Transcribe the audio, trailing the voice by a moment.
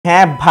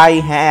হ্যাঁ ভাই,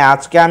 হ্যাঁ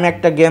আজকে আমি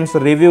একটা গেমস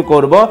রিভিউ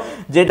করব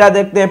যেটা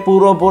দেখতে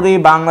পুরোপুরি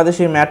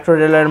বাংলাদেশি মেট্রো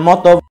রেলের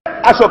মতো।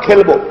 আসো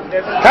খেলবো,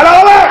 খেলা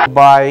হবে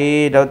ভাই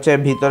এটা হচ্ছে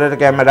ভিতরের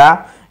ক্যামেরা,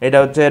 এটা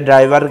হচ্ছে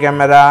ড্রাইভার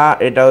ক্যামেরা,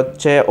 এটা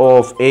হচ্ছে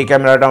অফ। এই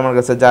ক্যামেরাটা আমার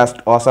কাছে জাস্ট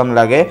অসাম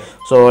লাগে।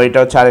 সো এটা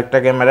হচ্ছে আরেকটা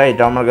ক্যামেরা,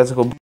 এটা আমার কাছে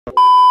খুব।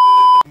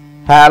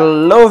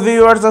 হ্যালো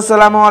ভিউয়ার্স,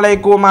 আসসালামু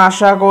আলাইকুম।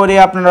 আশা করি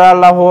আপনারা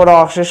আল্লাহর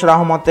অশেষ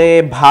রহমতে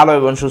ভালো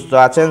এবং সুস্থ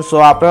আছেন। সো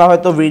আপনারা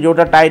হয়তো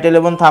ভিডিওটা টাইটেল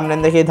এবং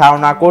থাম্বনেল দেখে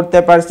ধারণা করতে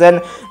পারছেন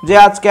যে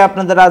আজকে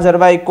আপনাদের আজহার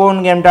ভাই কোন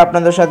গেমটা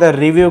আপনাদের সাথে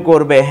রিভিউ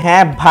করবে।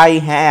 হ্যাঁ ভাই,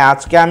 হ্যাঁ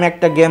আজকে আমি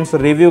একটা গেমস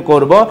রিভিউ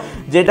করব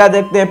যেটা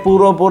দেখতে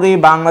পুরোপুরি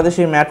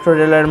বাংলাদেশি মেট্রো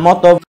রেলের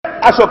মতো।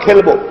 আসো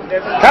খেলবো,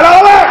 খেলা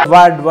হবে।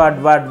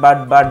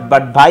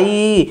 বাট ভাই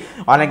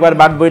অনেকবার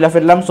বাট বইলা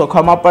ফেললাম, সো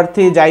ক্ষমা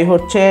প্রার্থী।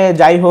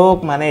 যাই হোক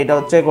মানে এটা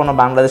হচ্ছে কোনো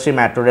বাংলাদেশি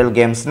মেট্রো রেল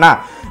গেমস না,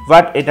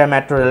 বাট এটা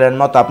মেট্রো রেলের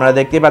মতো। আপনারা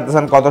দেখতেই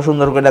পাচ্ছেন কত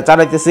সুন্দর করে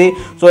চালাইতেছি।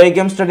 সো এই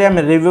গেমসটাটি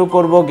আমি রিভিউ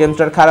করব,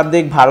 গেমসটার খারাপ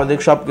দিক ভালো দিক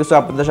সব কিছু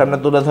আপনাদের সামনে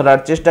তুলে ধরার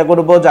চেষ্টা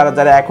করব।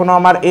 যারা এখনও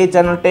আমার এই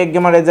চ্যানেল টেক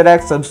গেমার যারা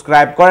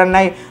সাবস্ক্রাইব করেন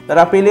নাই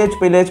তারা প্লিজ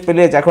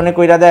এখনই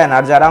কইরা দেন।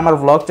 আর যারা আমার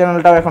ব্লগ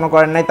চ্যানেলটাও এখনো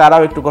করেন নাই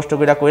তারাও একটু কষ্ট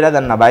করে কইরা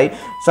দেন না ভাই,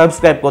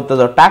 সাবস্ক্রাইব করতে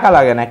দাও, টাকা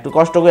লাগে না, একটু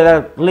কষ্ট করে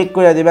ক্লিক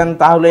করে দিবেন,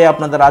 তাহলেই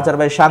আপনাদের আজহার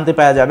ভাই শান্তি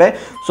পাওয়া যাবে।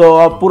 সো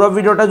পুরো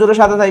ভিডিওটা জুড়ে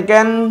সাথে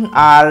থাকেন।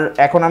 আর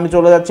এখন আমি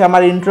চলে যাচ্ছি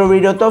আমার ইন্ট্রো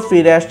ভিডিও, তো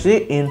ফিরে আসছি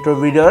ইন্ট্রো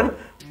ভিডিওর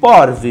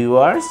পর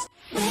ভিউয়ার্স।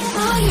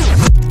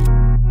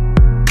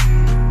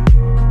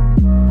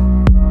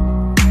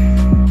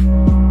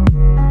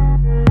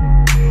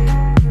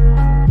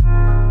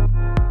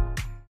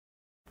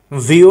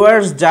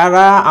 ভিউয়ার্স,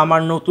 যারা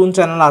আমার নতুন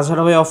চ্যানেল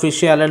আজহার ভাই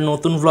অফিসিয়ালের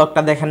নতুন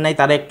ব্লগটা দেখেন নাই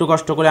তারা একটু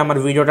কষ্ট করে আমার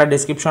ভিডিওটা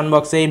ডিসক্রিপশন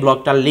বক্সে এই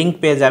ব্লগটার লিঙ্ক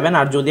পেয়ে যাবেন।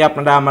 আর যদি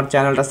আপনারা আমার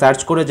চ্যানেলটা সার্চ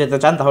করে যেতে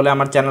চান তাহলে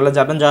আমার চ্যানেলে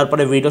যাবেন, যাওয়ার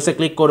পরে ভিডিওসে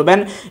ক্লিক করবেন,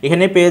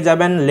 এখানে পেয়ে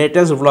যাবেন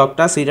লেটেস্ট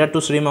ব্লগটা Sylhet two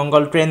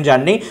Sreemangal train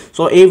journey.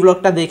 So এই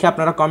ব্লগটা দেখে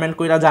আপনারা কমেন্ট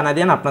করে জানা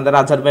দেন আপনাদের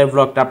আজহার ভাই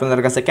ব্লগটা আপনাদের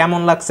কাছে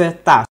কেমন লাগছে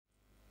তা।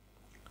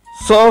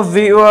 সো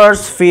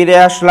ভিউয়ার্স, ফিরে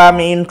আসলাম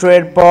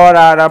ইন্ট্রোয়ের পর।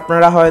 আর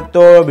আপনারা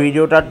হয়তো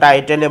ভিডিওটা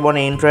টাইটেল এবং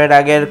ইন্ট্রোয়ের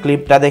আগের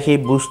ক্লিপটা দেখেই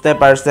বুঝতে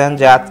পারছেন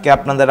যে আজকে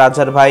আপনাদের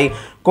আজহার ভাই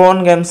কোন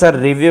গেমসের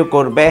রিভিউ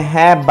করবে।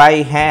 হ্যাঁ ভাই,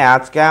 হ্যাঁ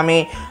আজকে আমি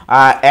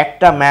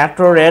একটা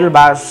মেট্রো রেল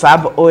বা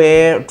সাবওয়ে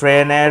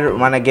ট্রেনের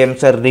মানে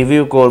গেমসের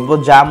রিভিউ করব,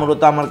 যা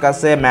মূলত আমার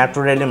কাছে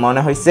মেট্রো রেলই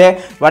মনে হয়েছে,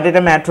 বাট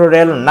এটা মেট্রো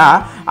রেল না।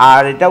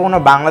 আর এটা কোনো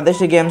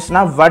বাংলাদেশি গেমস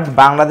না, বাট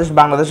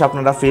বাংলাদেশ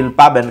আপনারা ফিল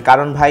পাবেন,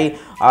 কারণ ভাই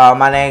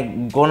মানে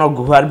কোনো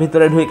গুহার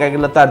ভিতরে ঢুকে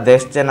গেলে তো আর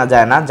দেশ চেনা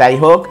যায় না। যাই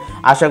হোক,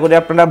 আশা করি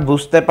আপনারা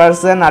বুঝতে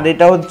পারছেন। আর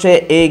এটা হচ্ছে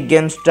এই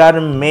গেমসটার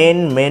মেন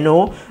মেনু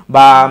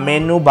বা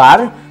মেনু বার।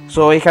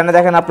 সো এখানে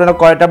দেখেন আপনারা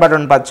কয়টা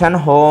বাটন পাচ্ছেন,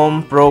 home,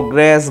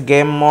 progress,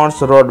 game modes,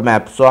 road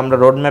map. So আমরা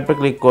রোড ম্যাপে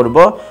ক্লিক করব।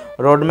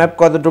 রোড ম্যাপ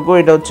কতটুকু,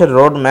 এটা হচ্ছে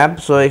রোড ম্যাপ।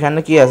 সো এখানে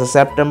কি আছে,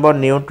 September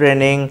new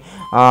training,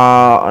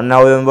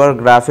 November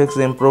graphics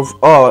improve.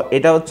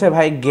 এটা হচ্ছে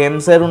ভাই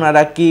গেমসের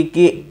ওনারা কি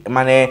কি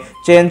মানে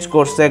চেঞ্জ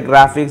করছে,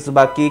 গ্রাফিক্স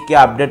বা কি কি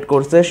আপডেট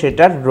করছে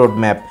সেটার রোড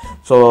ম্যাপ।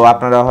 সো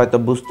আপনারা হয়তো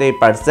বুঝতেই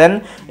পারছেন।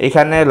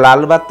 এখানে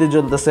লাল বাতি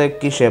জ্বলতেছে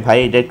কিসে ভাই,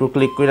 এটা একটু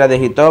ক্লিক করে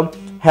দেখি তো।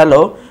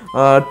 Hello,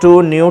 two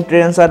new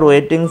trains are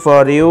waiting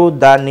for you,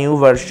 the new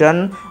version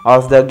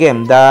of the game,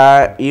 the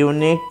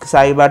unique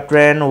cyber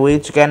train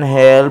which can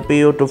help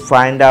you to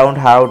find out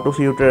how to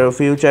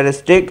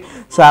futuristic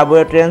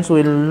subway trains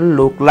will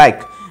look like,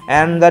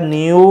 and the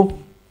new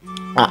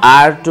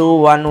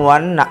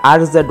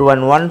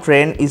RZ11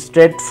 train is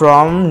straight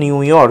from New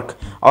York.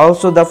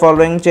 Also the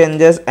following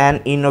changes and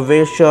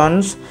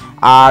innovations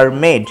are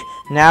made.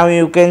 Now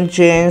you can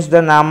change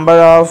the number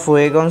of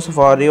wagons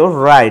for your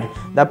ride.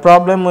 The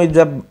problem with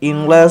the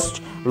English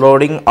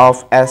loading of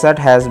Azhar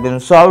has been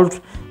solved.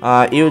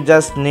 You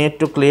just need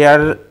to clear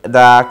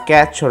the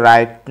cache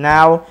right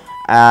now.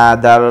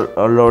 The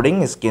loading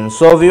screen.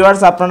 So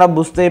viewers, আপনারা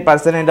বুঝতেই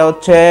পারছেন এটা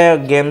হচ্ছে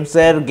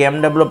গেমসের game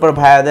developer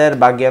ভাইয়াদের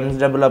বা games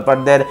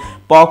ডেভেলপারদের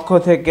পক্ষ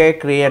থেকে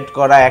ক্রিয়েট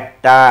করা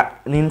একটা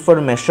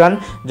ইনফরমেশন,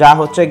 যা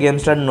হচ্ছে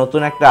গেমসটার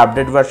নতুন একটা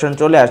আপডেট ভার্সন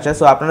চলে আসছে।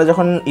 সো আপনারা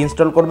যখন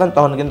ইনস্টল করবেন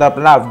তখন কিন্তু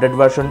আপনারা আপডেট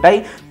ভার্সনটাই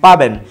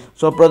পাবেন।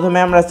 সো প্রথমে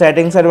আমরা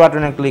সেটিংসের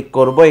বাটনে ক্লিক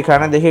করব।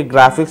 এখানে দেখি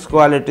গ্রাফিক্স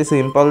কোয়ালিটি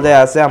সিম্পল দেওয়া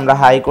আছে, আমরা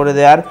হাই করে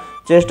দেওয়ার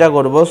চেষ্টা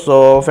করব। সো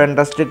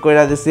ফ্যান্টাস্টিক করে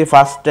দিচ্ছি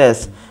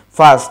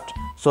ফাস্ট।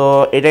 সো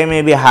এটাই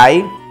maybe high,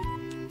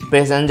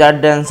 passenger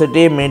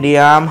density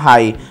medium,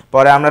 high.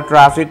 পরে আমরা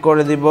ট্রাফিক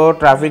করে দিব,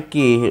 ট্রাফিক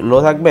কি লো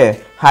থাকবে,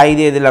 হাই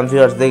দিয়ে দিলাম।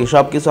 ভিউয়ার্স দেখি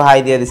সব কিছু হাই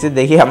দিয়ে দিছি,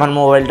 দেখি আমার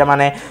মোবাইলটা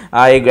মানে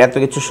এত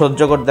কিছু সহ্য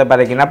করতে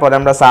পারে কিনা। পরে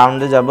আমরা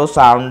সাউন্ডে যাব,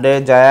 সাউন্ডে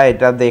যায়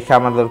এটা দেখে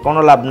আমাদের কোনো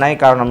লাভ নাই,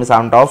 কারণ আমি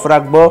সাউন্ডটা অফ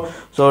রাখবো।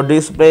 So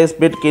display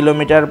speed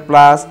kilometre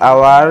plus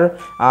hour,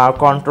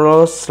 control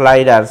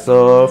slider, so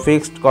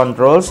fixed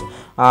controls,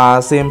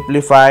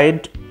 simplified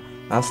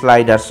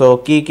slider. So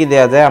কি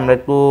দেওয়া যায়, আমরা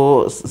একটু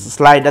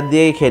স্লাইডার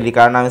দিয়েই খেলি,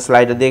 কারণ আমি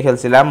স্লাইডার দিয়ে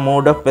খেলছিলাম।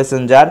 Mode of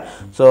passenger.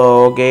 So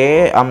okay,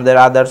 আমাদের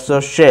আদার্স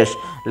শেষ।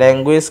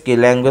 ল্যাঙ্গুয়েজ কি,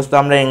 ল্যাঙ্গুয়েজ তো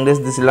আমরা ইংলিশ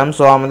দিছিলাম।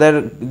 সো আমাদের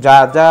যা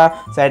যা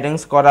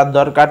সেটিংস করার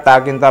দরকার তা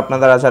কিন্তু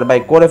আপনাদের আজহার ভাই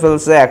করে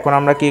ফেলছে। এখন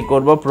আমরা কি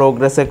করব,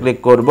 প্রোগ্রেসে ক্লিক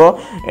করব।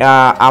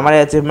 আমার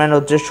অ্যাচিভমেন্ট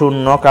হচ্ছে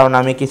 0, কারণ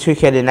আমি কিছুই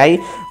খেলি নাই।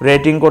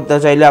 রেটিং করতে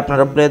চাইলে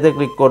আপনারা প্লেতে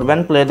ক্লিক করবেন।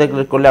 প্লেতে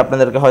ক্লিক করলে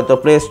আপনাদেরকে হয়তো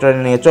প্লে স্টোরে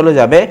নিয়ে চলে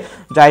যাবে।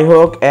 যাই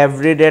হোক,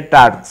 এভরিডে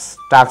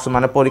টাস্ক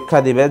মানে পরীক্ষা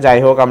দিবে। যাই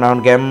হোক, আমরা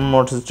এখন গেম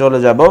মোডসে চলে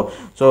যাব।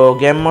 সো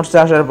গেম মোডসে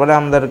আসার পরে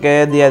আমাদেরকে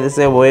দিয়ে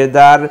দিছে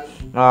ওয়েদার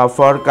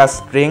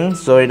ফরকাস্টিং।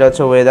 সো এটা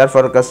হচ্ছে ওয়েদার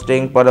ফরকাস্টিং,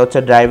 পরে হচ্ছে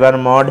driver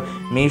mode,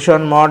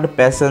 mission mode,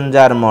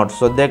 passenger mode.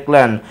 So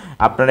দেখলেন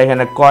আপনারা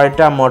এখানে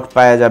কয়টা মোড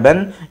পাওয়া যাবেন।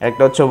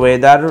 একটা হচ্ছে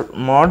ওয়েদার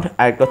মোড,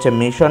 আরেকটা হচ্ছে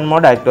মিশন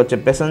মোড, আরেকটা হচ্ছে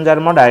প্যাসেঞ্জার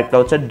মোড, আরেকটা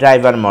হচ্ছে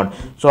ড্রাইভার মোড।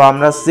 সো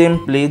আমরা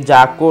সিম্পলি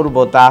যা করব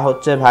তা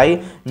হচ্ছে ভাই,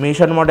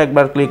 মিশন মোড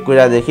একবার ক্লিক করে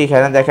দেখি।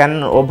 এখানে দেখেন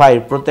ও ভাই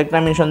প্রত্যেকটা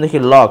মিশন দেখি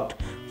লকড।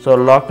 সো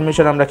লকড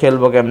মিশন আমরা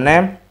খেলবো কেমনে,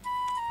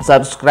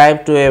 সাবস্ক্রাইব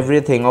টু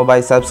এভরিথিং। ও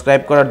ভাই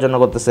সাবস্ক্রাইব করার জন্য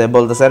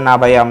বলতেছে না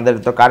ভাই আমাদের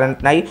তো কারেন্ট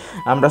নাই,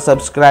 আমরা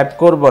সাবস্ক্রাইব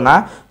করব না।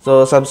 সো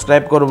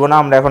সাবস্ক্রাইব করব না।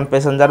 আমরা এখন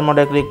প্যাসেঞ্জার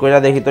মোডে ক্লিক করে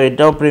দেখি, তো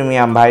এটাও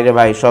প্রিমিয়াম ভাই রে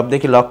ভাই, সব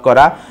দেখি লক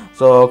করা।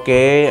 সো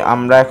ওকে,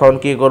 আমরা এখন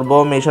কি করব,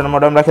 মিশন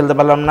মোডে আমরা খেলতে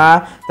পারলাম না,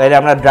 তাইলে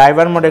আমরা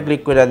ড্রাইভার মোডে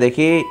ক্লিক করে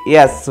দেখি।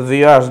 ইয়েস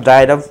ভিউয়ার্স,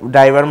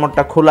 ড্রাইভার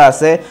মোডটা খোলা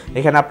আছে।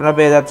 এখানে আপনারা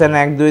পেয়ে যাচ্ছেন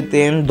 1 2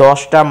 3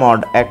 10টা মোড।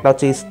 একটা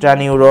হচ্ছে ইস্টার্ন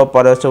ইউরোপ,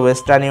 পরে হচ্ছে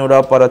ওয়েস্টার্ন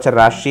ইউরোপ, পরে হচ্ছে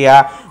রাশিয়া,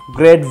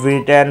 গ্রেট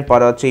ব্রিটেন,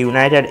 পরে হচ্ছে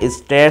United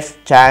states,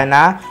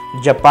 China,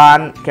 Japan,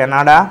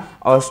 Canada,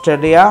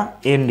 Australia,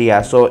 India.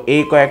 So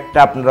এই কয়েকটা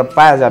আপনারা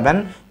পাওয়া যাবেন।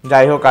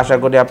 যাই হোক, আশা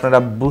করি আপনারা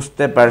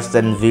বুঝতে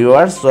পারছেন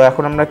ভিউয়ার্স। সো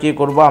এখন আমরা কি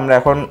করব, আমরা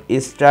এখন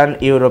ইস্টার্ন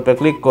ইউরোপে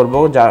ক্লিক করব,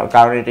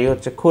 কারণ এটাই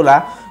হচ্ছে খোলা।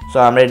 সো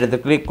আমরা এটাতে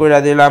ক্লিক করে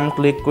দিলাম।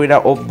 ক্লিক করে,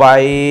 ও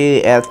ভাই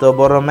এত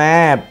বড়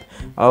ম্যাপ।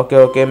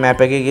 ওকে,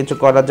 ম্যাপে কি কিছু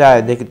করা যায়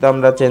দেখি তো,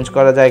 আমরা চেঞ্জ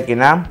করা যায়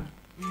কিনা।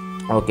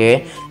 ওকে,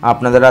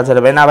 আপনাদের আজহার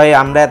ভাই না ভাই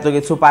আমরা এত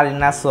কিছু পারি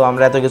না, সো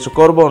আমরা এত কিছু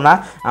করব না।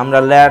 আমরা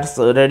লেটস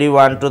রেডি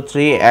 1 2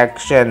 3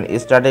 অ্যাকশন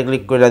স্টার্টে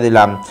ক্লিক করে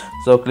দিলাম।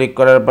 সো ক্লিক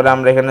করার পরে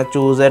আমরা এখানে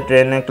চুজে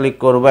ট্রেনে ক্লিক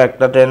করব।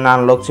 একটা ট্রেন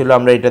আনলক ছিল,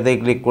 আমরা এটাতেই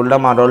ক্লিক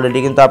করলাম। আর অলরেডি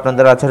কিন্তু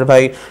আপনাদের আজহার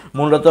ভাই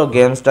মূলত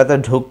গেমসটাতে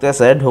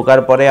ঢুকতেছে,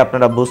 ঢোকার পরে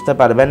আপনারা বুঝতে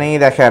পারবেন। এই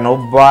দেখেন, ও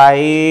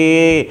ভাই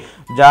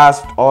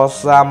জাস্ট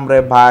অসাম রে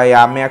ভাই,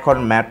 আমি এখন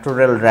মেট্রো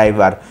রেল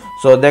ড্রাইভার।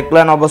 সো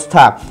দেখলেন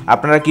অবস্থা,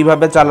 আপনারা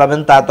কিভাবে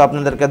চালাবেন তা তো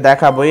আপনাদেরকে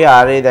দেখাবই।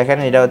 আর এই দেখেন,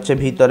 এটা হচ্ছে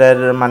ভিতরের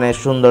মানে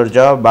সৌন্দর্য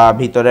বা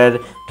ভিতরের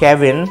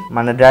ক্যাবিন,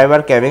 মানে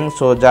driver cabin.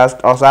 So just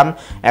awesome.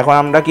 এখন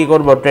আমরা কি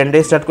করব, ট্রেনটা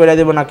স্টার্ট করে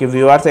দিব নাকি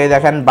ভিউয়ার্স? এই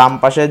দেখেন বাম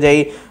পাশে যেই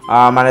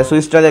মানে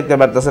সুইচটা দেখতে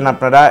পারতেছেন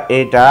আপনারা,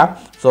 এইটা।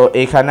 সো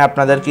এইখানে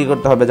আপনাদের কি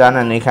করতে হবে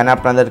জানেন, এখানে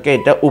আপনাদেরকে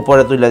এটা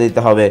উপরে তুলে দিতে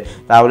হবে,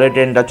 তাহলে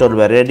ট্রেনটা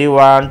চলবে। Ready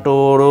 1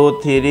 2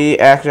 3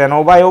 action. ও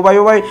ভাই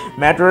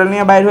মেট্রো রেল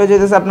নিয়ে বাইরে হয়ে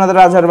যেতেছে আপনাদের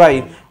আজহার ভাই।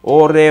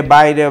 ওরে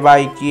বাইরে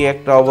ভাই, কি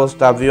একটা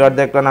অবস্থা ভিউয়ার।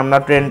 দেখলেন আমরা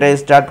ট্রেনটা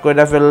স্টার্ট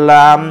করে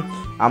ফেললাম,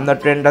 আমরা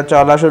ট্রেনটা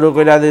চলা শুরু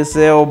করে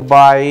দিছে। ও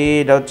ভাই,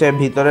 এটা হচ্ছে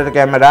ভিতরের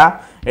ক্যামেরা,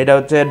 এটা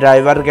হচ্ছে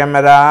ড্রাইভার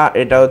ক্যামেরা,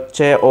 এটা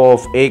হচ্ছে অফ।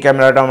 এই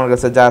ক্যামেরাটা আমার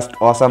কাছে জাস্ট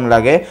অসাম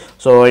লাগে।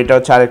 সো এটা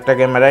হচ্ছে আরেকটা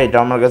ক্যামেরা, এটা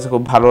আমার কাছে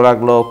খুব ভালো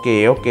লাগলো।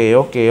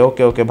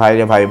 ওকে ভাই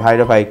রে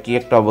ভাই, কি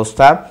একটা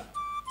অবস্থা।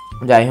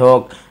 যাই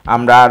হোক,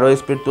 আমরা আরও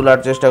স্পিড তোলার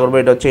চেষ্টা করবো।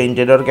 এটা হচ্ছে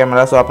ইন্টেরিয়র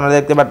ক্যামেরা। সো আপনারা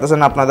দেখতে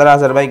পারতেছেন আপনাদের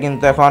আজহার ভাই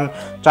কিন্তু এখন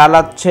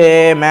চালাচ্ছে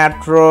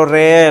মেট্রো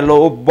রেল।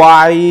 ও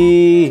ভাই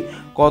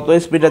কত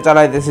স্পিডে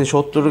চালাইতেছি,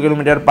 70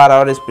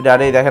 কিলোমিটার/আওয়ার স্পিডে।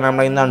 আর এই দেখেন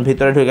আমরা কিন্তু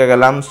ভিতরে ঢুকে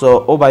গেলাম। সো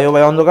ও ভাই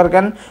অন্ধকার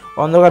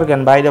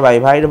কেন ভাই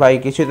রে ভাই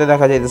কিছুতে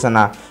দেখা যাইতেছে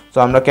না। সো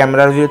আমরা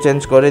ক্যামেরার ভিউ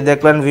চেঞ্জ করি।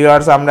 দেখলেন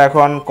ভিউয়ার্স, আমরা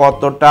এখন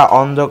কতটা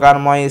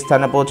অন্ধকারময়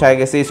স্থানে পৌঁছায়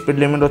গেছি। স্পিড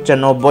লিমিট হচ্ছে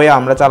 90,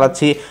 আমরা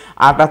চালাচ্ছি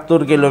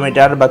 78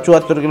 কিলোমিটার বা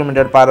 74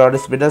 কিলোমিটার/আওয়ার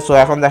স্পিডে। সো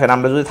এখন দেখেন,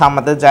 আমরা যদি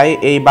থামাতে যাই,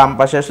 এই বাম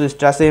পাশের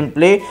সুইচটা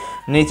সিম্পলি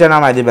নিচে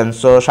নামাই দিবেন।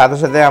 সো সাথে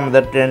সাথে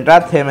আমাদের ট্রেনটা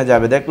থেমে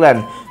যাবে, দেখলেন।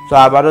 সো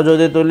আবারও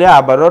যদি তুলি,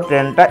 আবারও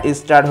ট্রেনটা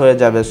স্টার্ট হয়ে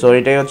যাবে। সো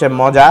এটাই হচ্ছে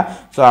মজা।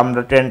 সো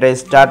আমরা ট্রেনটা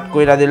স্টার্ট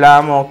করে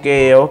দিলাম।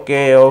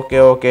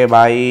 ওকে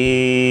ভাই,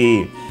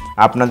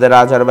 আপনাদের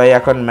আজহার ভাই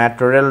এখন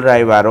মেট্রো রেল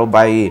ড্রাইভার। ও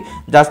ভাই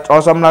জাস্ট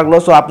অসম লাগলো।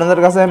 সো আপনাদের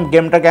কাছে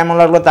গেমটা কেমন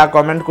লাগলো তা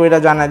কমেন্ট করে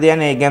জানা দিয়েন।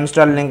 এই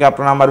গেমসটার লিঙ্ক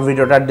আপনারা আমার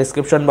ভিডিওটার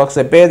ডিসক্রিপশন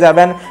বক্সে পেয়ে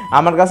যাবেন।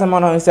 আমার কাছে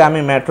মনে হয়েছে আমি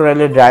মেট্রো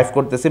রেলে ড্রাইভ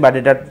করতেছি, বাট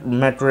এটা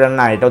মেট্রো রেল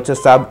না, এটা হচ্ছে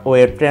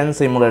subway train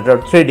simulator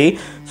 3D।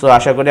 So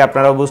আশা করি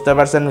আপনারাও বুঝতে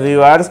পারছেন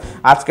ভিউয়ার্স।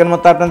 আজকের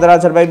মতো আপনাদের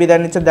আজহার ভাই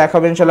বিদায় নিচ্ছে, দেখা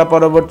হবে ইনশাল্লাহ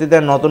পরবর্তীতে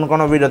নতুন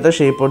কোনো ভিডিওতে।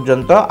 সেই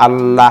পর্যন্ত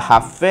আল্লাহ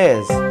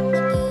হাফেজ।